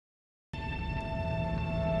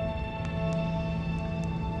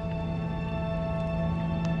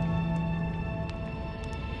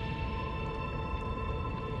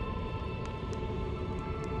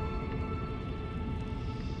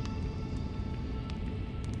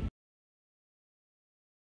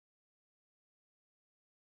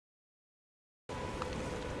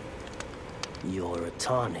You're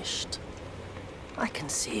tarnished. I can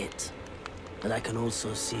see it. And I can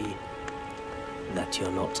also see that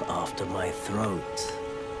you're not after my throat.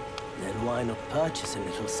 Then why not purchase a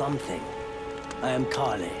little something? I am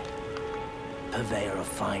Kalé, purveyor of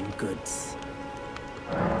fine goods.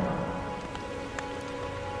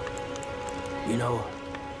 You know,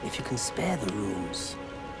 if you can spare the rooms,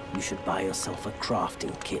 you should buy yourself a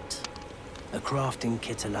crafting kit. A crafting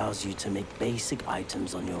kit allows you to make basic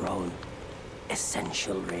items on your own.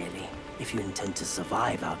 Essential, really, if you intend to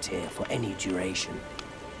survive out here for any duration.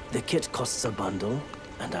 The kit costs a bundle,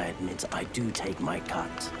 and I admit I do take my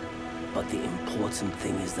cut. But the important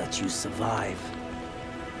thing is that you survive.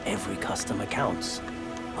 Every customer counts,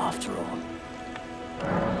 after all.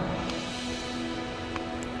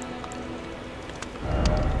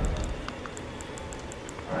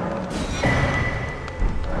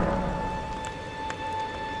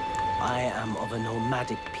 I am of a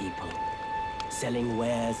nomadic people, selling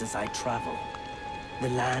wares as I travel. The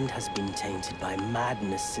land has been tainted by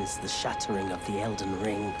madness since the shattering of the Elden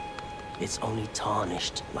Ring. It's only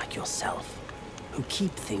tarnished like yourself, who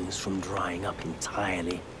keep things from drying up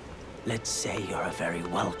entirely. Let's say you're a very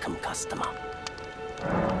welcome customer.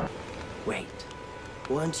 Wait,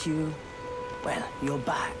 weren't you... Well, you're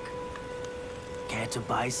back. Care to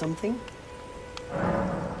buy something?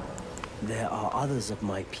 There are others of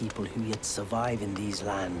my people who yet survive in these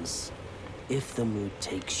lands. If the mood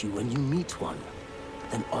takes you and you meet one,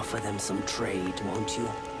 then offer them some trade, won't you?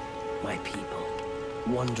 My people,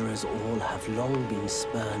 wanderers all have long been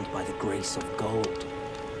spurned by the grace of gold,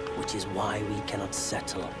 which is why we cannot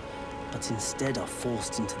settle, but instead are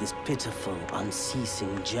forced into this pitiful,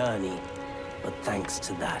 unceasing journey. But thanks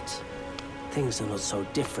to that, things are not so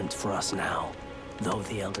different for us now, though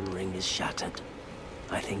the Elden Ring is shattered.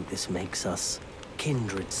 I think this makes us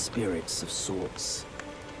kindred spirits of sorts.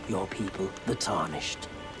 Your people, the Tarnished,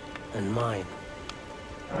 and mine.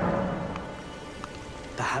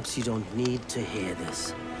 Perhaps you don't need to hear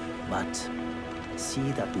this, but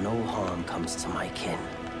see that no harm comes to my kin.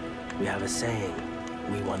 We have a saying,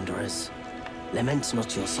 we wanderers, lament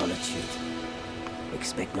not your solitude.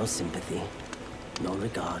 Expect no sympathy, no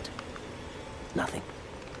regard, nothing.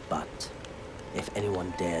 But if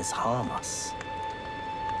anyone dares harm us,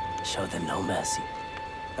 show them no mercy.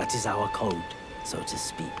 That is our code, so to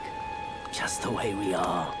speak. Just the way we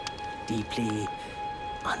are, deeply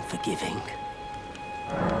unforgiving.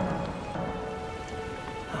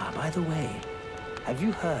 Ah, by the way, have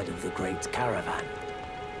you heard of the Great Caravan?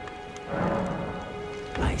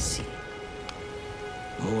 I see.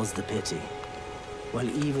 More's the pity. Well,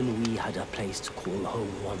 even we had a place to call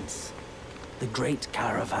home once. The Great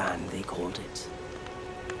Caravan, they called it.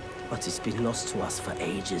 But it's been lost to us for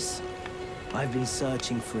ages. I've been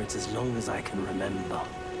searching for it as long as I can remember.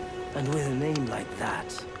 And with a name like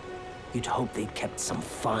that, you'd hope they'd kept some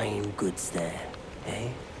fine goods there, eh?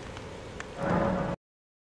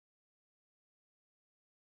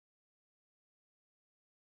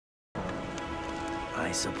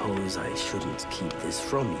 I suppose I shouldn't keep this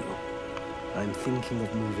from you. I'm thinking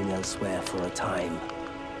of moving elsewhere for a time.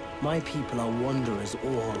 My people are wanderers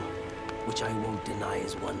all, which I won't deny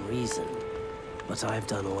is one reason. But I've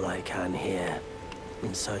done all I can here,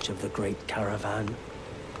 in search of the Great Caravan.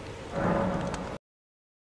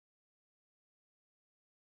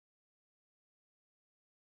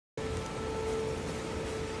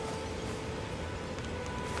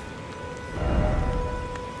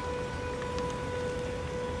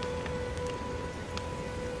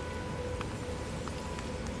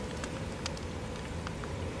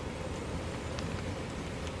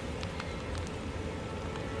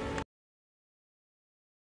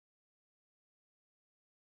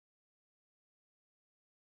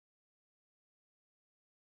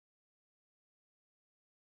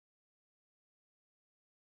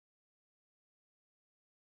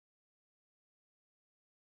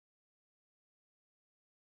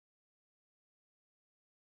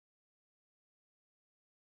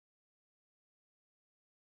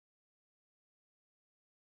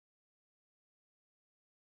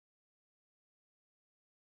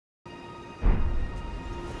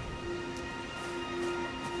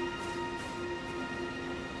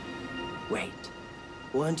 Wait,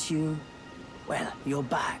 weren't you... Well, you're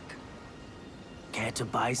back. Care to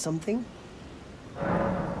buy something?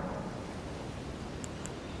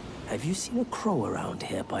 Have you seen a crow around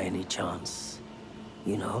here by any chance?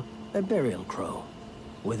 You know, a burial crow,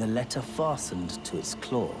 with a letter fastened to its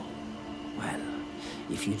claw. Well,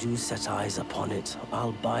 if you do set eyes upon it,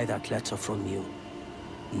 I'll buy that letter from you.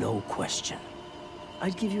 No question.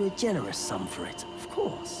 I'd give you a generous sum for it, of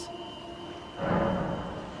course.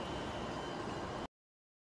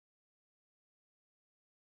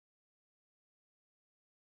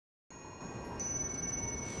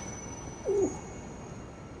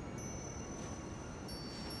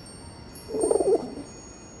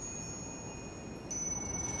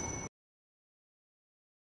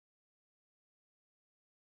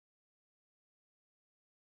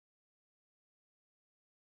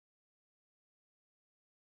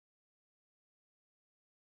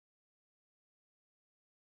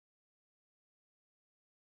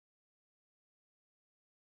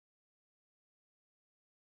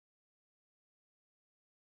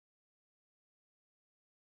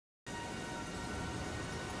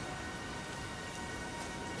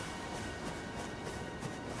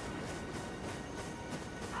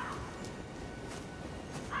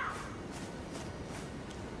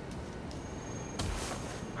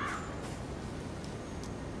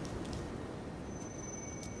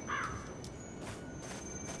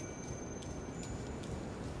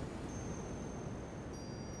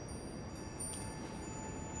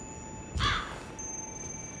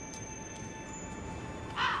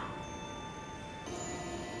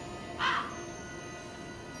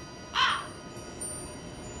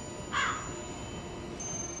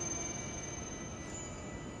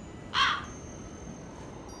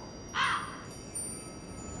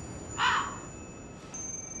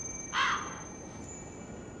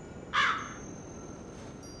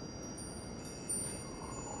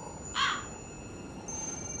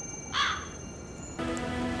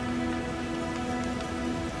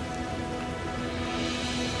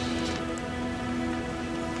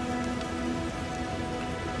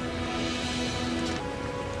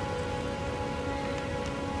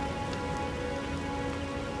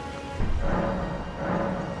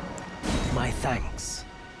 My thanks.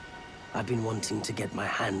 I've been wanting to get my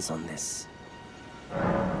hands on this.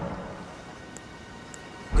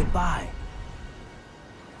 Goodbye.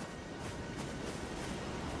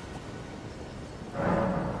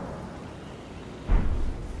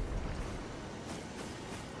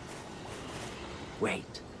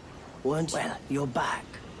 Wait. Weren't you? Well, you're back.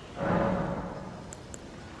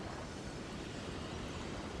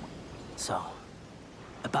 So,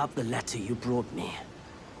 about the letter you brought me.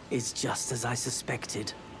 It's just as I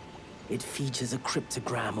suspected. It features a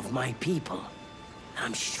cryptogram of my people.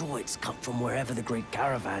 I'm sure it's come from wherever the Great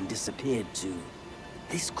Caravan disappeared to.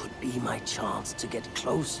 This could be my chance to get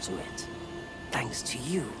close to it. Thanks to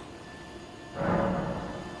you.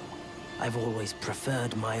 I've always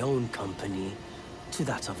preferred my own company to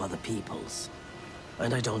that of other people's.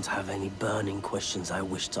 And I don't have any burning questions I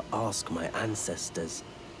wish to ask my ancestors.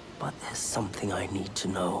 But there's something I need to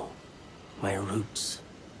know. My roots.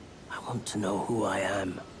 I want to know who I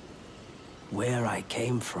am. Where I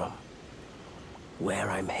came from. Where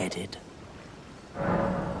I'm headed.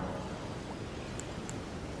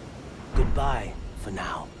 Goodbye, for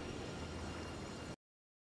now.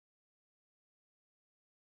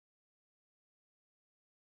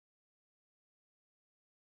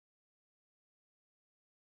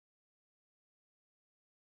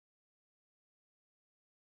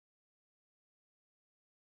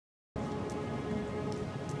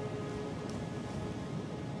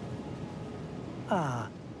 Ah,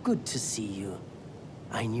 good to see you.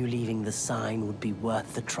 I knew leaving the sign would be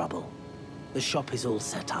worth the trouble. The shop is all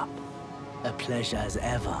set up. A pleasure as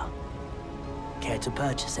ever. Care to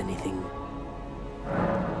purchase anything?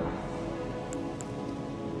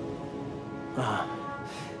 Ah,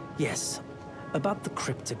 yes. About the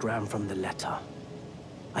cryptogram from the letter.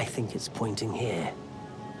 I think it's pointing here,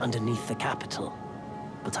 underneath the capital.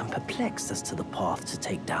 But I'm perplexed as to the path to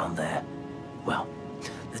take down there. Well,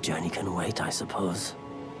 the journey can wait, I suppose.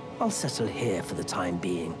 I'll settle here for the time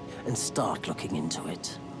being and start looking into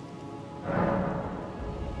it.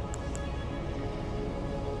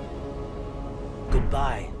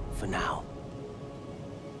 Goodbye, for now.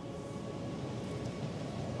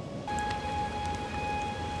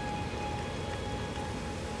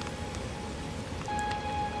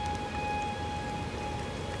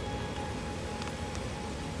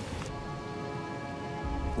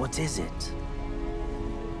 What is it?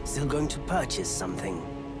 Still going to purchase something?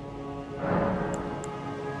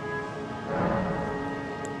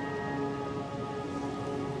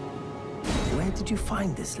 Where did you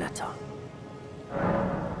find this letter?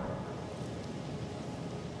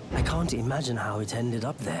 I can't imagine how it ended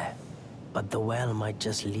up there, but the well might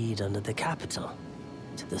just lead under the capital,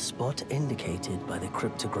 to the spot indicated by the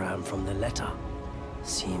cryptogram from the letter.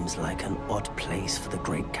 Seems like an odd place for the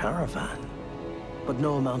Great Caravan. But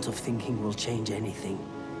no amount of thinking will change anything.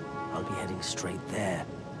 I'll be heading straight there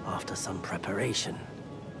after some preparation.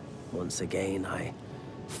 Once again, I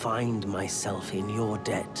find myself in your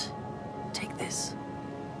debt. Take this.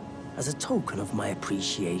 As a token of my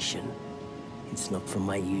appreciation. It's not from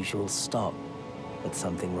my usual stock, but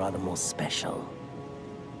something rather more special.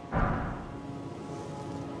 I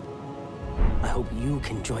hope you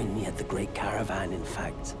can join me at the Great Caravan, in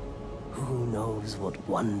fact. Who knows what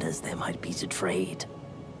wonders there might be to trade.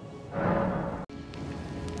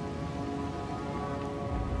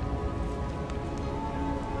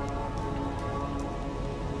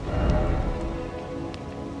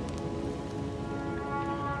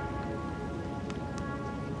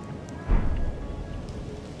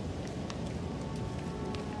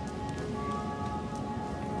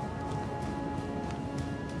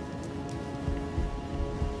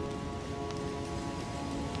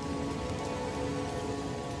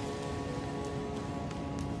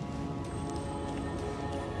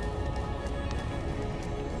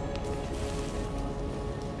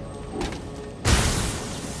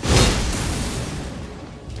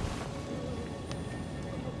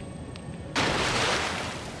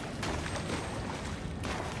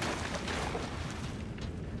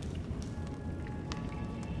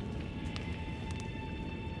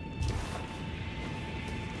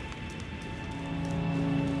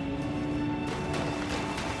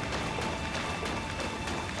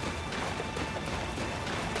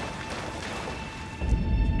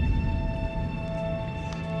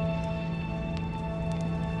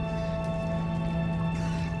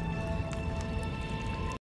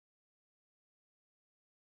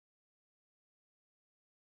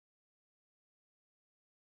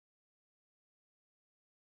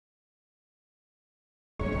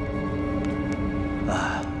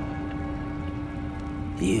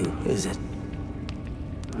 You, is it?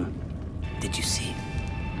 Did you see?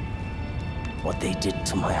 What they did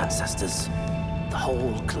to my ancestors. The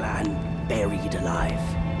whole clan buried alive.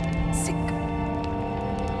 Sick.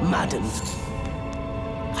 Maddened.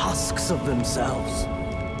 Husks of themselves.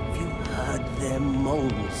 Have you heard their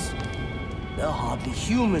moans? They're hardly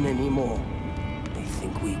human anymore. They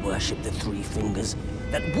think we worship the three fingers,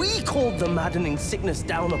 that we called the maddening sickness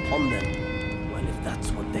down upon them. Well, if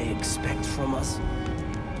that's what they expect from us,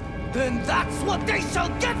 then that's what they shall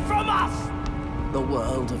get from us! The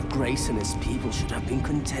world of grace and its people should have been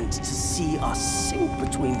content to see us sink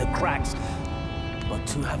between the cracks, but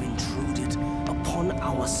to have intruded upon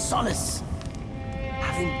our solace,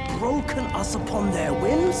 having broken us upon their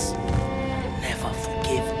whims, never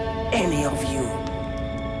forgive any of you.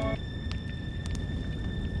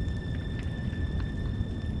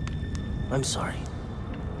 I'm sorry,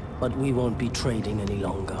 but we won't be trading any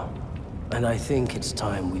longer. And I think it's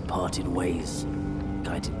time we parted ways.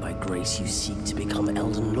 Guided by grace, you seek to become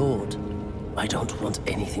Elden Lord. I don't want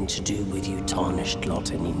anything to do with you tarnished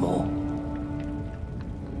lot anymore.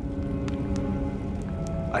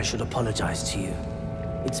 I should apologize to you.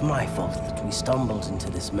 It's my fault that we stumbled into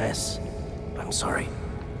this mess. I'm sorry.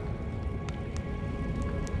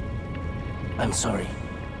 I'm sorry,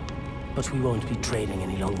 but we won't be trading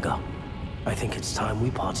any longer. I think it's time we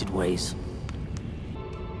parted ways.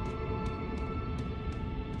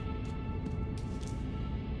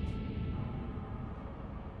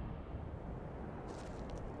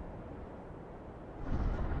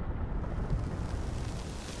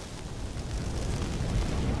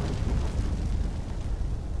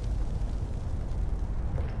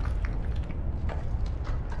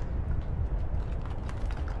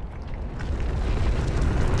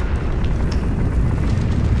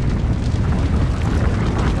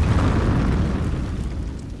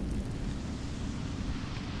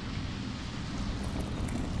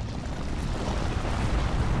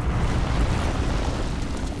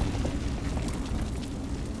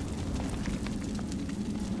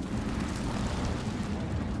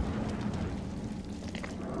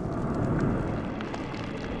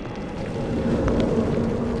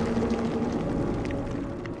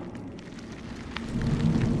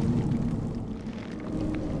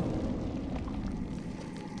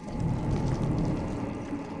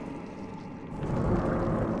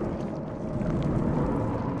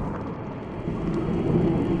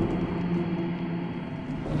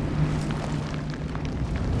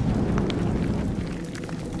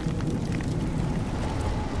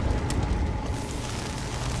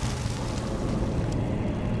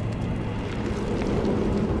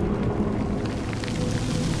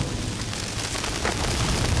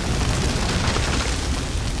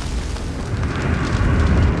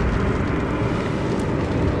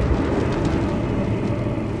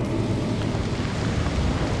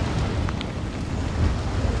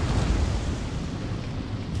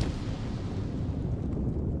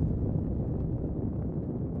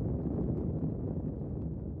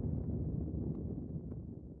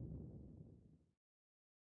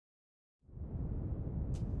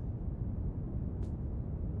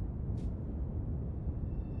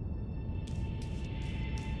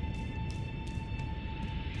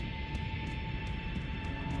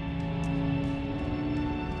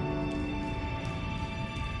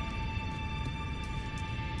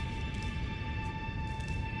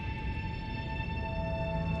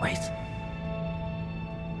 Wait.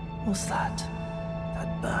 What's that?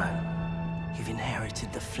 That burn. You've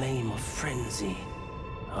inherited the flame of frenzy.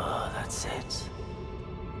 Oh, that's it.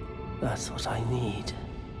 That's what I need.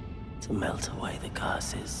 To melt away the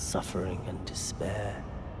curses, suffering, and despair.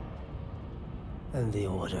 And the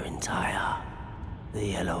order entire. The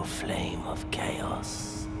yellow flame of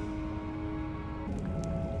chaos.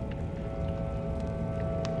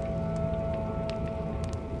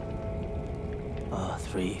 Our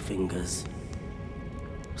three fingers.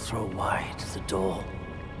 Throw wide the door,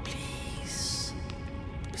 please.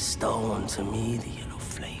 Bestow unto me the yellow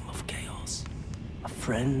flame of chaos. A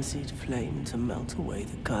frenzied flame to melt away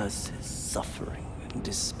the curses, suffering, and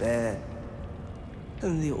despair.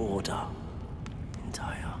 And the order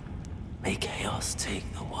entire. May chaos take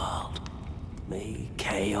the world. May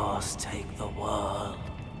chaos take the world.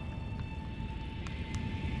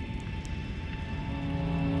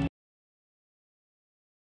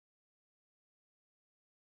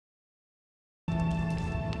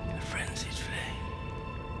 The frenzied flame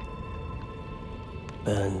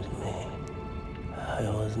burned me. I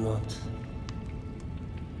was not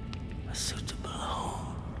a suitable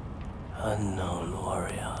home. Unknown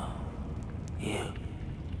warrior. You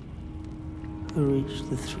who reached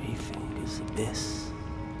the three fingers abyss,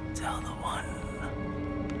 tell the one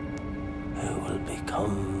who will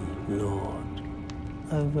become Lord.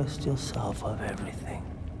 Divest yourself of everything.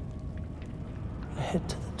 Head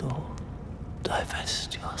to the door.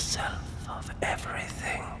 Divest yourself of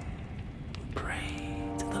everything.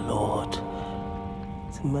 Pray to the Lord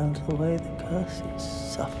to melt away the curses,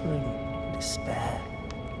 suffering, despair,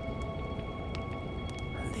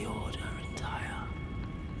 and the order entire.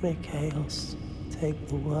 May chaos take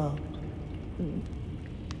the world.